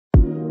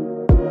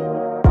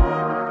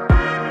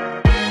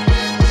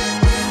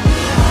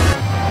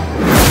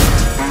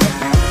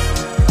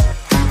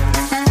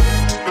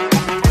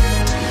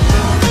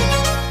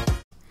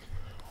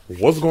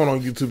What's going on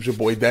YouTube? It's your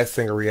boy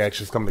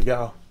ThatSingerReactions coming to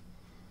y'all.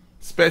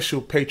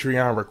 Special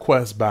Patreon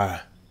request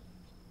by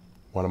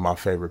one of my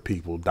favorite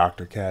people,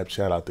 Dr. Cap.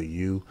 Shout out to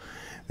you.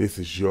 This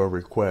is your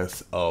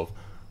request of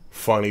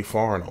funny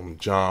Farnham,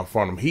 John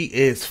Farnham. He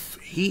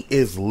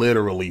is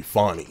literally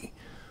funny.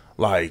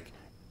 Like,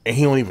 and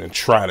he don't even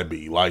try to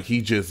be. Like,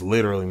 he just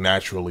literally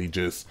naturally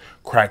just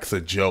cracks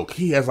a joke.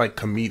 He has like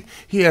comedic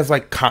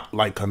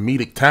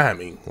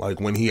timing. Like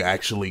when he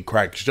actually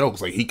cracks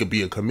jokes, like he could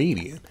be a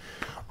comedian.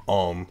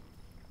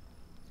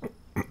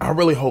 I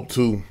really hope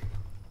too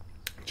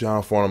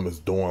John Farnham is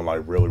doing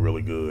like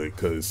really good,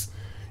 because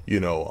you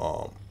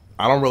know,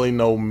 I don't really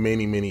know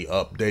many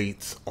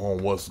updates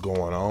on what's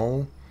going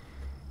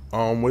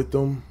on with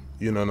them,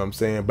 you know what I'm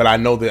saying, but I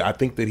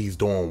think that he's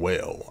doing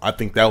well. I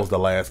think that was the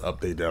last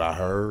update that I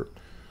heard.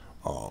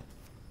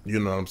 You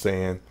know what I'm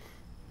saying,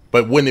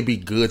 but wouldn't it be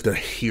good to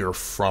hear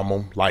from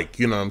him, like,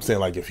 you know what I'm saying,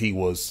 like if he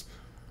was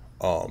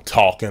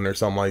talking or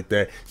something like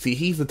that. See,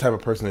 he's the type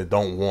of person that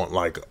don't want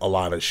like a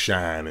lot of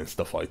shine and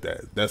stuff like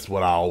that. That's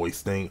what I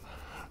always think.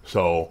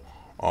 So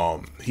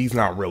he's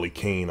not really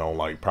keen on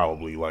like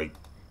probably like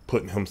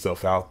putting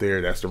himself out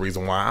there. That's the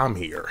reason why I'm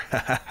here.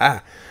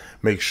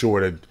 Make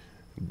sure that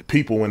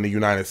people in the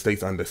United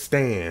States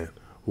understand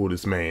who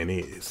this man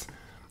is.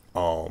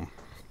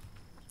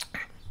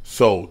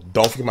 So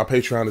don't forget, my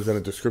Patreon is in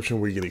the description,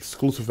 where you get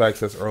exclusive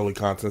access, early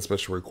content,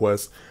 special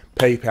requests.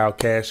 PayPal,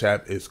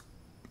 CashApp is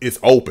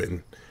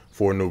open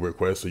for a new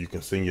request, so you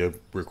can send your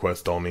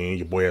request on in.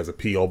 Your boy has a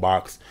P.O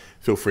Box.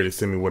 Feel free to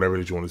send me whatever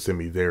that you want to send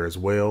me there as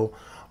well.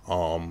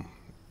 I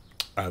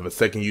have a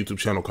second YouTube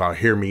channel called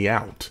Hear Me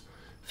Out.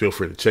 Feel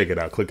free to check it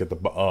out. Click at the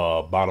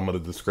bottom of the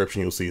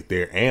description. You'll see it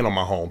there. And on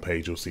my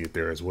homepage, you'll see it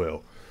there as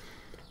well.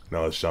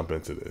 Now let's jump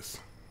into this.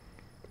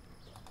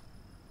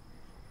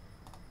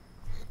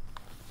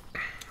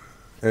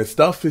 And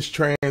stuff is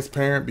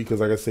transparent because,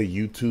 like I say,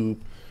 YouTube,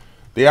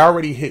 they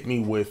already hit me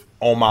with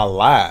on my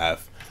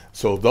live.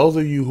 So those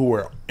of you who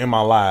were in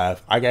my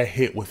live, I got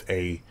hit with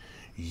a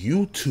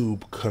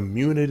YouTube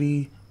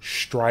community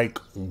strike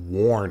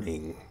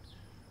warning.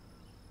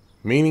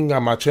 Meaning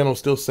that my channel's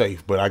still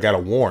safe, but I got a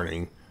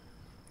warning.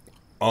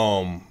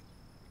 And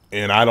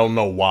I don't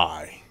know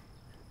why.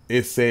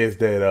 It says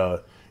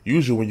that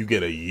usually when you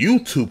get a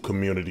YouTube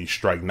community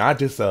strike, not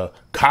just a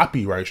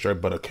copyright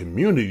strike, but a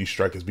community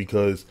strike, is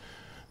because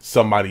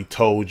somebody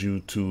told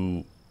you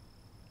to,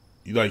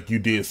 like, you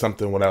did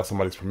something without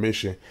somebody's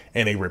permission,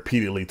 and they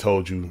repeatedly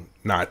told you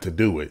not to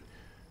do it.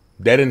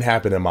 That didn't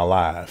happen in my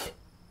live.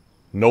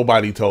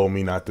 Nobody told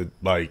me not to,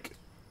 like.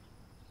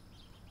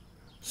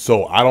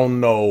 So I don't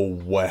know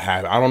what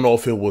happened. I don't know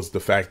if it was the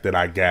fact that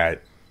I got,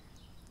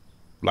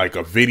 like,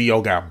 a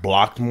video got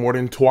blocked more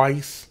than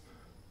twice.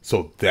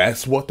 So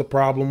that's what the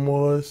problem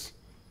was.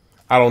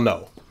 I don't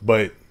know.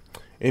 But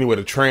anyway,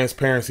 the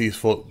transparency is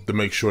to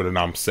make sure that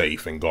I'm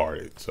safe and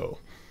guarded. So.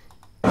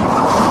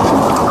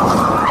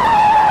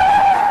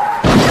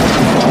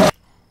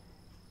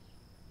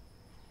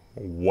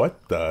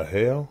 What the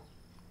hell?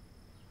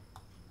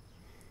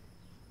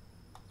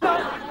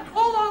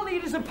 All I'll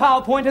need is a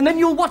PowerPoint, and then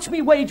you'll watch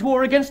me wage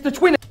war against the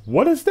twin.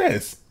 What is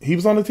this? He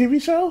was on the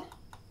TV show?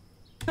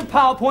 The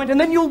PowerPoint, and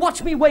then you'll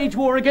watch me wage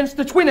war against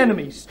the twin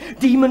enemies,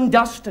 demon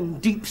dust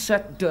and deep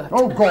set dirt.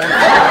 Oh, God.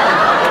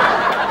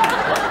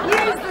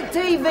 Use the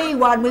TV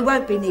one. We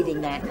won't be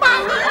needing that.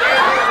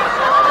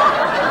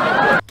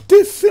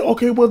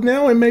 Okay, well,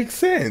 now it makes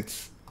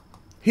sense.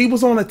 He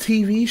was on a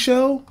TV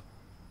show?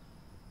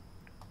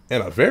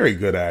 And a very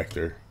good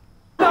actor.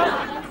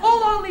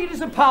 All I'll need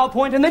is a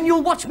PowerPoint, and then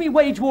you'll watch me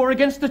wage war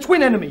against the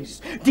twin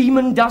enemies,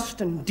 demon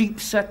dust and deep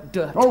set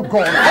dirt. Oh,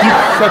 God.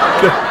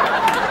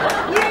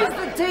 Use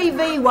the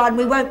TV one.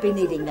 We won't be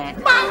needing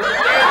that. My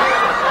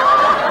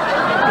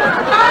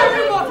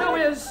motto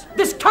is,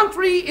 this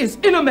country is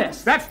in a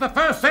mess. That's the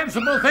first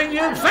sensible thing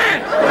you've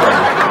said.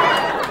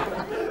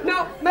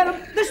 Now, madam,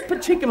 this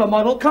particular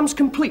model comes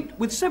complete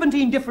with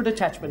 17 different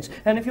attachments.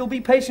 And if you'll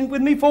be patient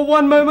with me for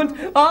one moment,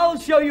 I'll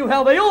show you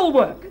how they all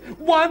work,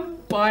 one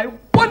by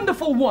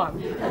wonderful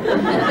one.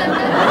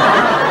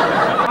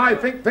 I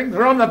think things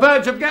are on the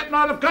verge of getting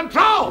out of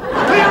control.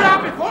 Clear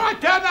out before I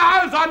turn the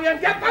hose on you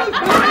and get those...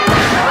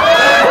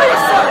 Please,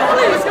 sir,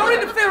 please, you're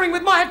interfering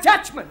with my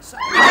attachments.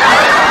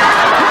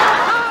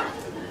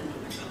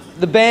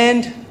 The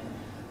band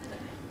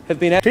have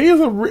been...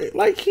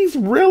 He's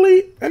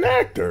really an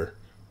actor.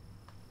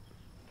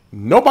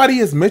 Nobody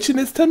has mentioned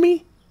this to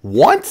me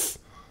once,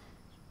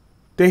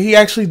 that he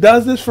actually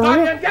does this for real.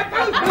 Please, sir,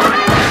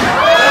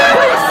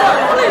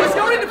 please,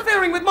 you're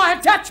interfering with my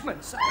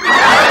attachments.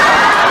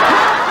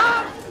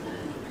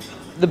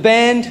 The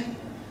band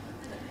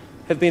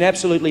have been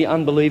absolutely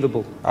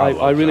unbelievable.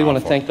 I really want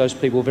to thank those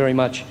people very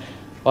much.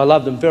 I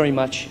love them very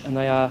much, and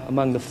they are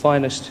among the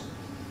finest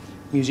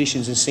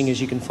musicians and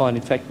singers you can find.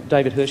 In fact,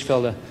 David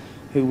Hirschfelder,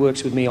 who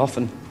works with me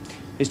often,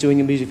 is doing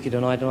the music for you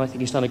tonight, and I think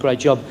he's done a great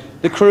job.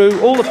 The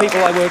crew, all the people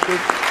I work with.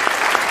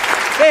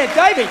 There,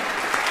 David!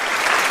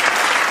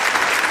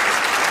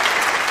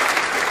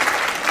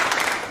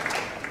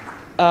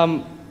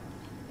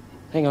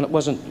 Hang on, it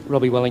wasn't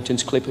Robbie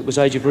Wellington's clip, it was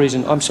Age of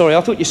Reason. I'm sorry,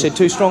 I thought you said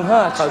Two Strong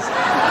Hearts.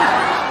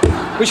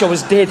 Wish I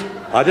was dead.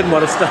 I didn't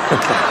want to start.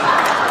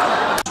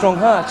 Strong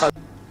Hearts.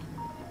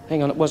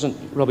 Hang on, it wasn't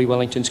Robbie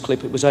Wellington's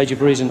clip, it was Age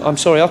of Reason. I'm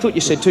sorry, I thought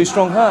you said Two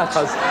Strong Hearts.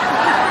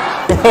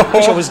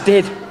 Wish I was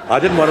dead. I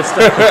didn't want to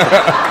start.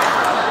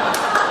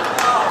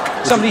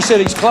 Somebody said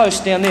he's close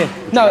down there.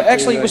 No,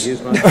 actually it was...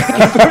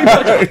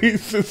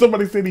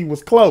 Somebody said he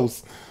was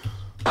close.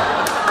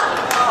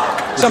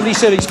 Somebody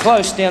said he's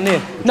close down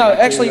there. No,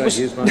 actually it was...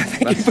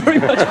 Thank you very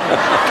much.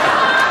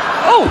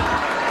 Oh!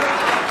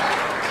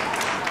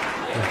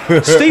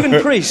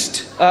 Stephen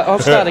Priest. I'll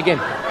start again.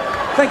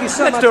 Thank you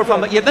so much. Let's do it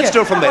from there. Let's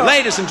do it from there.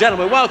 Ladies and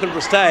gentlemen, welcome to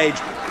the stage,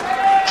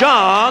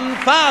 John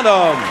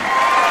Farnham.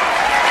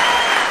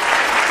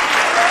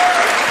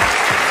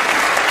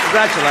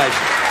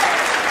 Congratulations.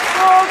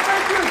 Oh,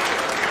 thank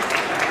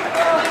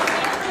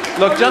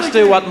you. Look, just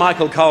do what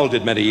Michael Cole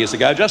did many years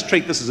ago. Just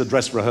treat this as a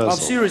dress rehearsal. I've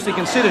seriously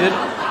considered it.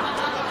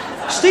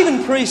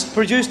 Stephen Priest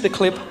produced the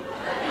clip.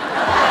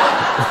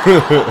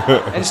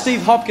 And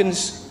Steve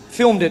Hopkins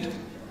filmed it.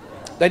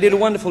 They did a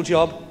wonderful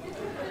job.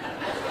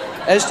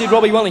 As did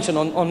Robbie Wellington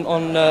on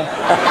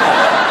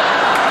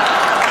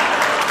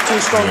Two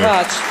Strong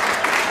Hearts.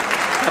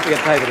 Have to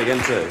get David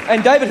again too.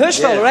 And David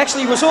Hirschfelder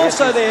actually was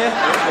also there.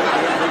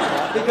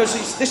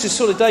 Because this is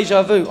sort of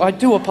deja vu. I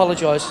do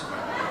apologise.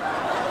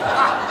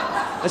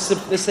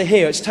 It's the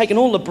hair. It's taken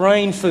all the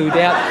brain food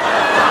out.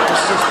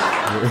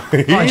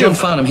 Hi, John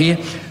Farnham here.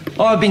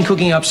 I've been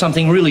cooking up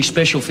something really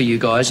special for you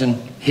guys, and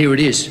here it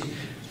is.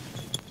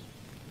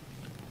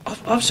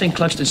 I've seen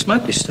Cluxton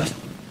smoke this stuff.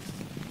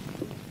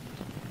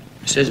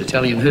 It says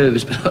Italian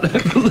herbs, but I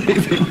don't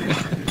believe it.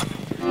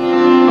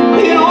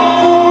 It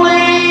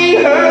only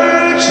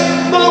hurts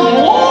the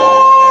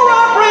more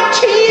I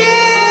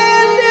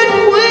pretend that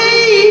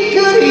we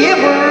could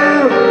ever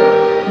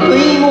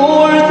be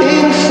more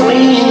than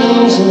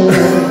friends.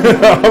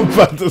 I'm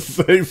about to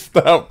say,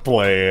 stop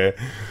playing.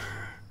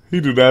 He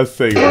do not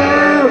say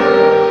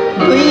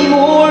be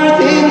more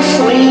than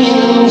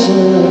friends.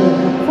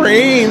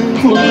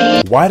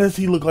 Friends. Why does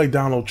he look like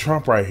Donald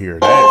Trump right here?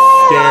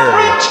 That's scary.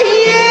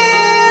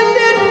 Pretend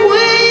that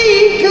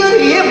we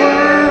could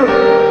ever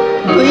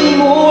be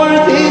more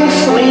than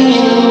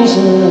friends.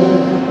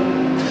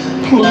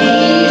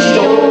 Please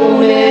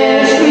don't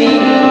ask me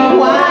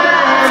why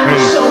I'm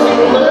so in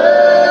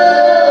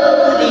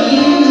love with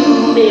you,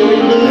 Mary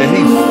Lou. And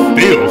he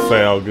still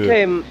sound good.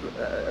 Came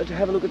to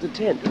have a look at the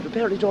tent.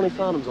 Apparently Johnny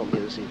Farnham's on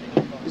here this evening.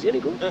 Is he any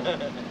good?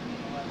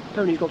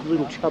 Apparently he's got a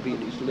little chubby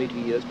in his later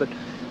years, but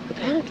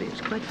apparently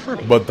it's quite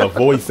funny. But the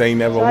voice ain't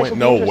never So I went shall be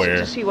nowhere.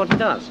 interested to see what he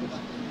does. His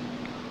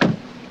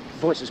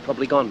voice is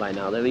probably gone by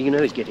now, though. You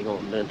know he's getting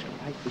on, don't you?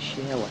 I hate the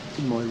shower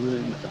in my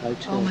room at the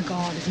hotel. Oh my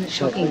God, isn't it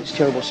So, shocking? it's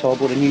terrible, so I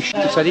bought a new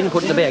shit. So I didn't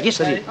put it in the bag. Yes,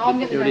 I did.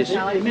 Here it is.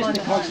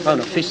 Oh,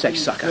 no, fish sack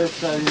sucker.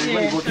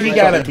 He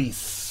gotta be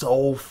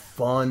so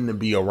fun to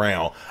be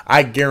around.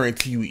 I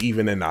guarantee you,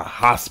 even in the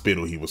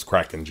hospital, he was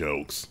cracking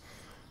jokes.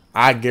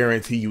 I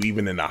guarantee you,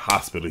 even in the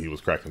hospital, he was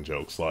cracking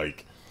jokes.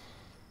 Like,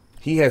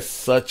 he has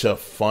such a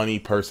funny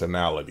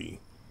personality.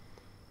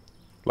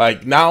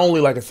 Like, not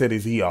only, like I said,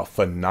 is he a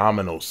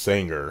phenomenal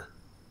singer,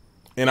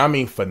 and I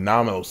mean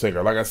phenomenal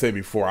singer. Like I said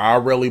before, I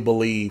really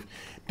believe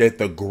that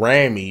the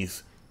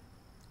Grammys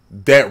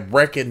that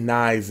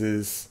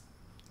recognizes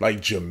like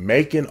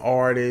Jamaican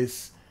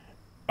artists,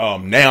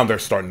 now they're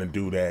starting to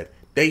do that.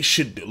 They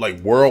should, like,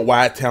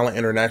 worldwide talent,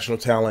 international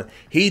talent.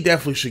 He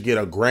definitely should get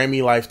a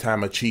Grammy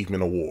Lifetime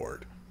Achievement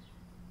Award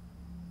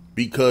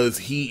because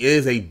he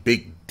is a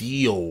big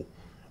deal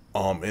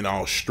in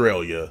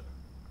Australia,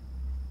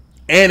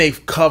 and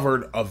they've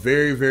covered a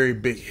very, very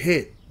big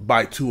hit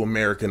by two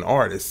American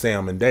artists,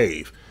 Sam and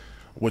Dave,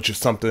 which is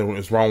something that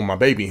was wrong with my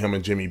baby, him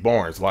and Jimmy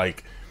Barnes.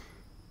 Like,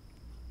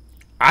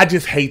 I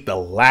just hate the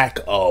lack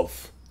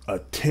of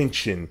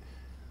attention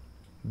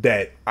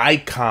that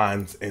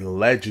icons and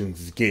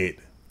legends get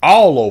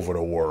all over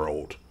the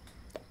world.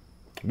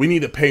 We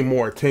need to pay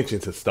more attention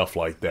to stuff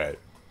like that,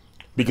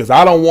 because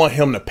I don't want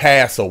him to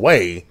pass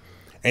away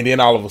and then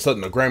all of a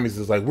sudden the Grammys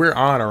is like, we're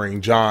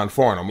honoring John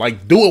Farnham.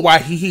 Like, do it while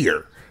he's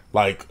here.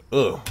 Like,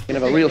 ugh. You can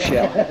have a real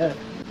shower.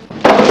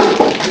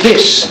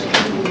 This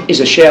is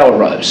a shower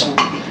rose.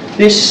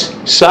 This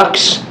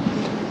sucks.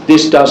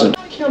 This doesn't.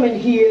 Come in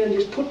here and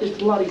just put this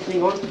bloody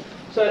thing on.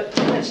 So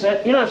that's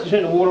that. You don't have to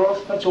turn the water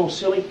off. That's all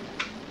silly.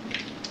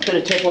 Bit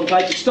of Teflon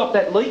tape to stop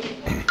that leak.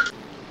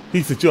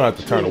 He said you don't have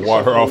to turn the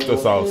water off.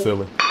 That's all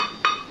silly.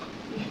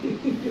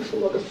 You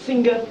feel like a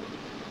finger.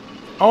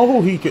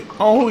 Oh,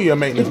 who he a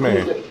maintenance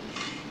man?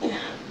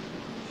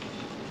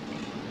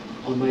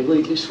 I may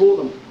leave this for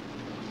them.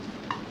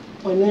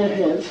 I now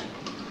have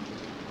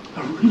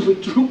a really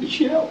droopy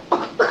shower.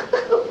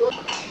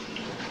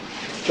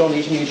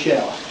 Johnny's new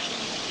shower.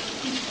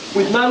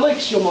 With no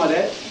leaks, you might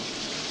add.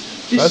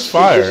 That's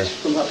fire.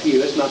 From up here,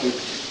 that's nothing.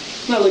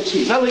 No leaks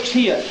here, no leaks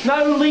here,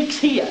 no leaks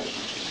here.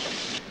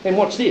 And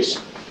what's this?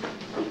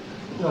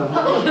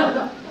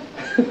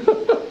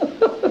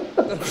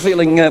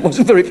 Feeling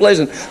wasn't very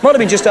pleasant. Might have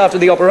been just after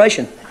the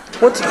operation.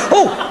 What's...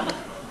 Oh!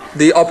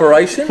 The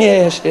operation?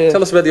 Yes, yeah.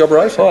 Tell us about the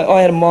operation.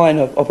 I had a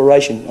minor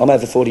operation. I'm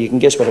over 40. You can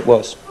guess what it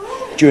was.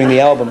 During the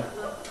album.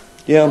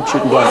 Yeah, I'm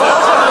shooting blanks.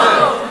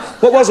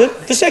 What was it?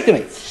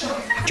 Vasectomy.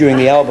 During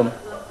the album.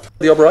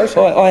 The operation?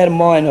 I had a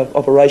minor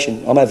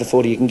operation. I'm over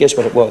 40. You can guess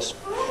what it was.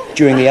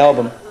 During the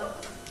album.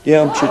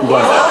 Yeah, I'm shooting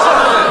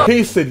blanks.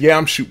 He said, yeah,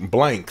 I'm shooting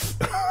blanks.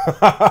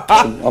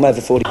 I'm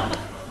over 40.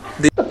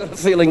 The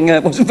feeling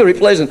wasn't very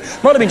pleasant.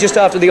 Might have been just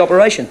after the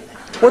operation.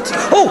 What's...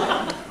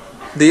 Oh!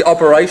 The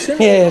operation?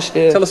 Yes,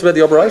 yeah. Tell us about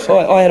the operation.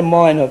 I had a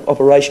minor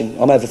operation.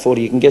 I'm over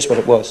 40. You can guess what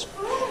it was.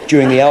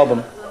 During the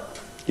album.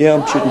 Yeah,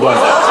 I'm shooting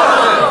blanks.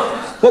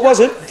 What was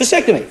it?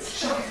 Vasectomy.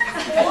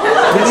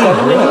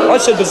 I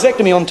said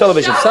vasectomy on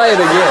television. Say it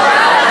again.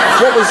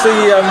 What was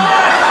the...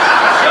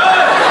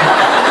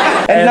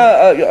 And no,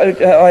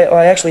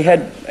 I actually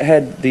had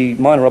the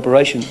minor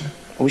operation.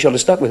 I wish I'd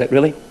have stuck with it,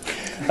 really.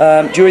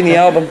 During the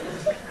album.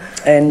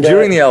 And,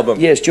 during the album?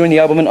 Yes, during the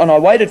album. And I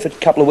waited for a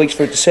couple of weeks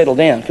for it to settle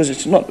down, because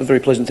it's not a very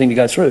pleasant thing to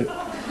go through.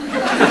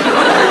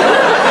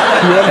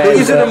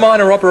 Is it a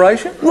minor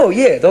operation? Well,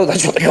 yeah,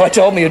 that's what the guy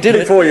told me who did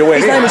it. Before you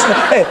went in. His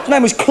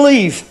name was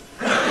Cleve.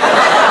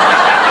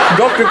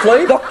 Dr.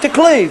 Cleve? Dr.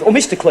 Cleve, or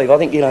Mr. Cleve, I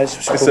think, you know,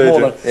 it's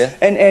more than... Yeah.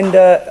 And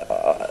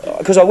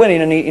because I went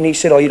in and he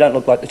said, oh, you don't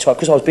look like the type,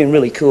 because I was being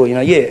really cool, you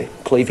know, yeah,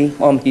 Clevey,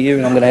 I'm here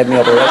and I'm going to have my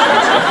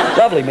operation.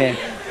 Lovely, man.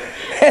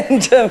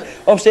 And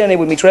I'm standing there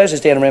with my trousers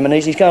down around my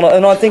knees, he's kind of,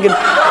 and I'm thinking...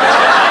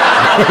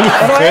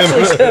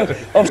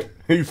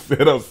 He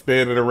said, I'm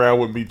standing around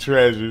with me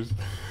treasures.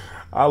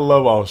 I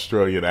love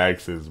Australian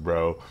accents,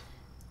 bro.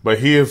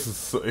 But you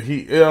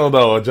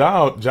know,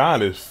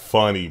 John is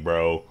funny,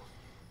 bro.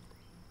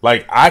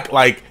 Like,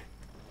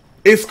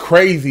 it's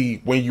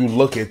crazy when you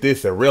look at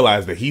this and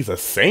realize that he's a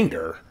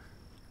singer.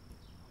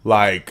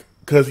 Like,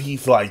 cause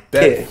he's like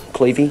that. Yeah,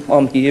 Clevey,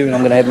 I'm here and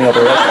I'm going to have my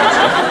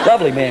operation.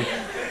 Lovely, man.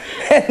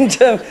 And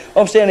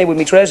I'm standing there with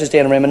my trousers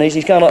down around my knees,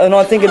 he's kind of, and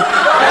I'm thinking...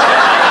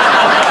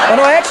 And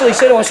I actually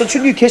said to him, I said,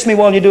 shouldn't you kiss me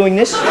while you're doing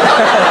this? Seriously. No.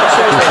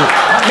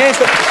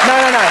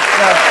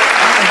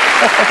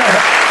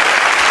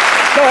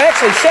 No, I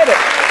actually said it.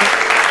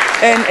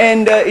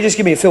 And he just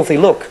gave me a filthy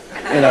look,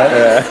 you know.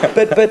 Yeah.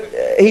 But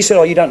he said,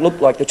 oh, you don't look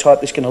like the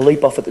type that's going to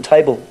leap off at the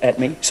table at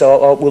me,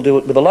 so we'll do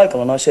it with a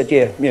local. And I said,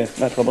 yeah,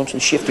 no problem. So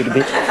shifted a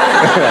bit.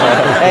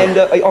 And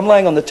I'm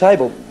laying on the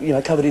table, you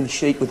know, covered in the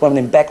sheet with one of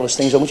them backless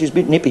things on, which is a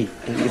bit nippy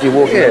if you're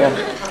walking around.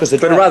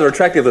 But a rather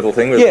attractive little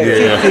thing.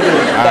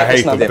 I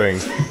hate them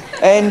things.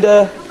 And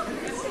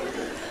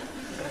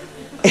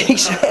he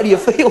said, how do you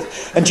feel?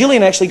 And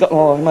Gillian actually got...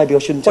 Oh, maybe I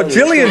shouldn't tell you.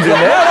 Gillian's in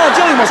there? No,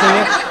 Gillian wasn't in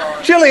there.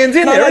 Gillian's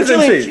in there,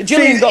 isn't she?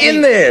 Gillian she's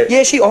in there.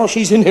 Yeah,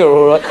 she's in there,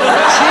 all right.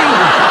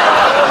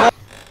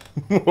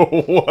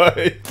 What?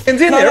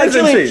 Gillian's in there,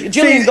 isn't she?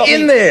 Gillian she's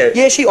in there.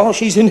 Yeah,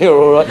 she's in there,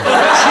 all right.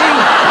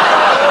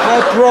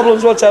 No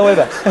problems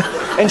whatsoever.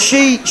 And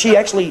she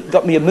actually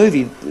got me a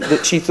movie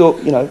that she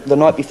thought, you know, the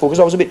night before, because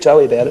I was a bit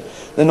toey about it,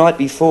 the night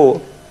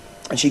before,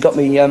 and she got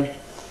me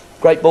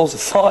Great Balls of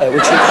Fire,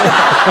 which is...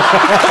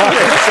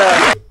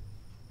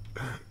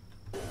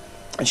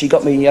 and she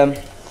got me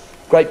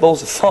Great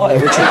Balls of Fire,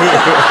 which is...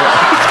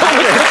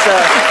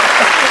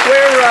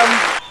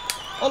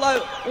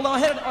 Although I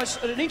had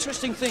an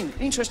interesting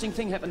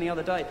thing happened the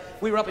other day.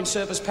 We were up in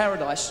Surfers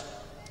Paradise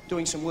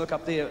doing some work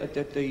up there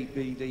at the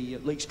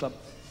Leagues Club,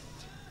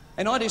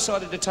 and I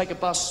decided to take a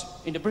bus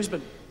into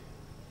Brisbane.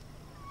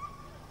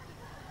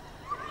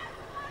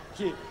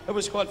 Yeah, it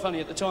was quite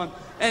funny at the time.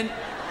 And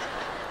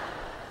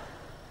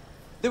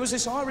there was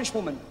this Irish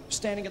woman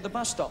standing at the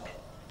bus stop,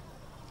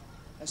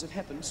 as it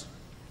happens.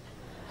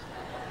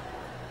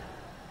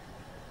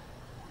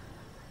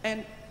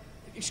 And,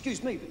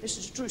 excuse me, but this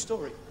is a true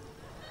story.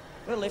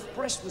 Her left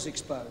breast was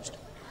exposed.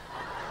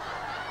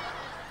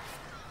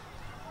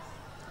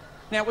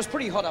 Now, it was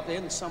pretty hot up there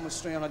and the sun was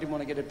streaming. I didn't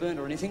want to get it burned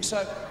or anything,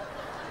 so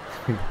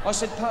I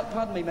said,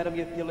 pardon me, madam,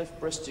 your left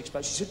breast's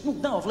exposed. She said,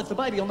 no, I've left the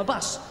baby on the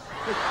bus.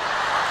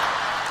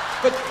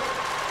 But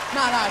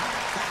no.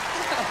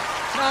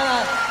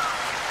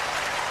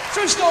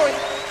 True story.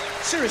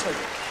 Seriously.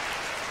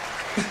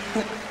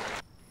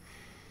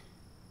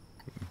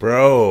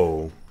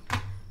 Bro,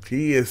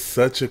 he is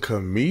such a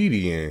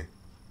comedian.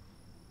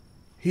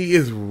 He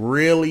is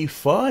really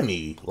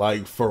funny.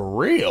 Like, for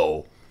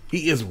real.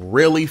 He is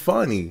really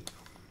funny.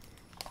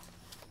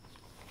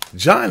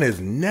 John is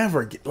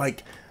never,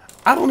 like,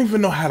 I don't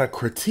even know how to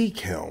critique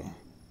him.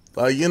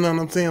 Like, you know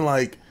what I'm saying?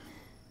 Like,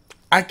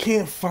 I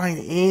can't find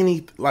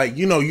any, like,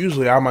 you know,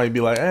 usually I might be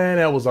like,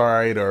 that was all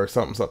right or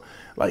something.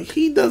 Like,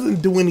 he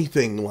doesn't do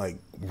anything, like,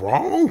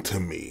 wrong to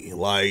me.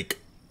 Like,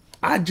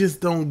 I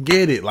just don't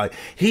get it. Like,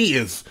 he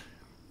is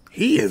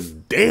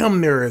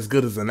damn near as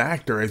good as an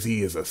actor as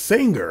he is a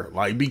singer.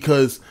 Like,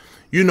 because,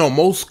 you know,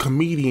 most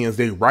comedians,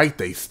 they write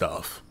their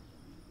stuff.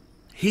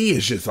 He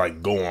is just,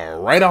 like,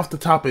 going right off the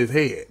top of his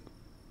head.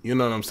 You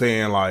know what I'm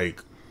saying?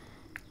 Like,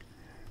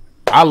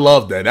 I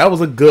love that. That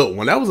was a good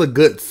one. That was a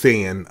good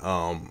scene,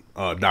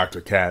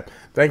 Dr. Cat.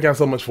 Thank y'all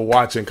so much for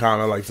watching.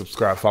 Comment, like,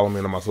 subscribe, follow me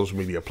on my social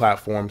media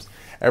platforms.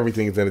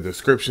 Everything is in the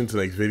description to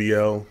the next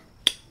video.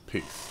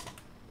 Peace.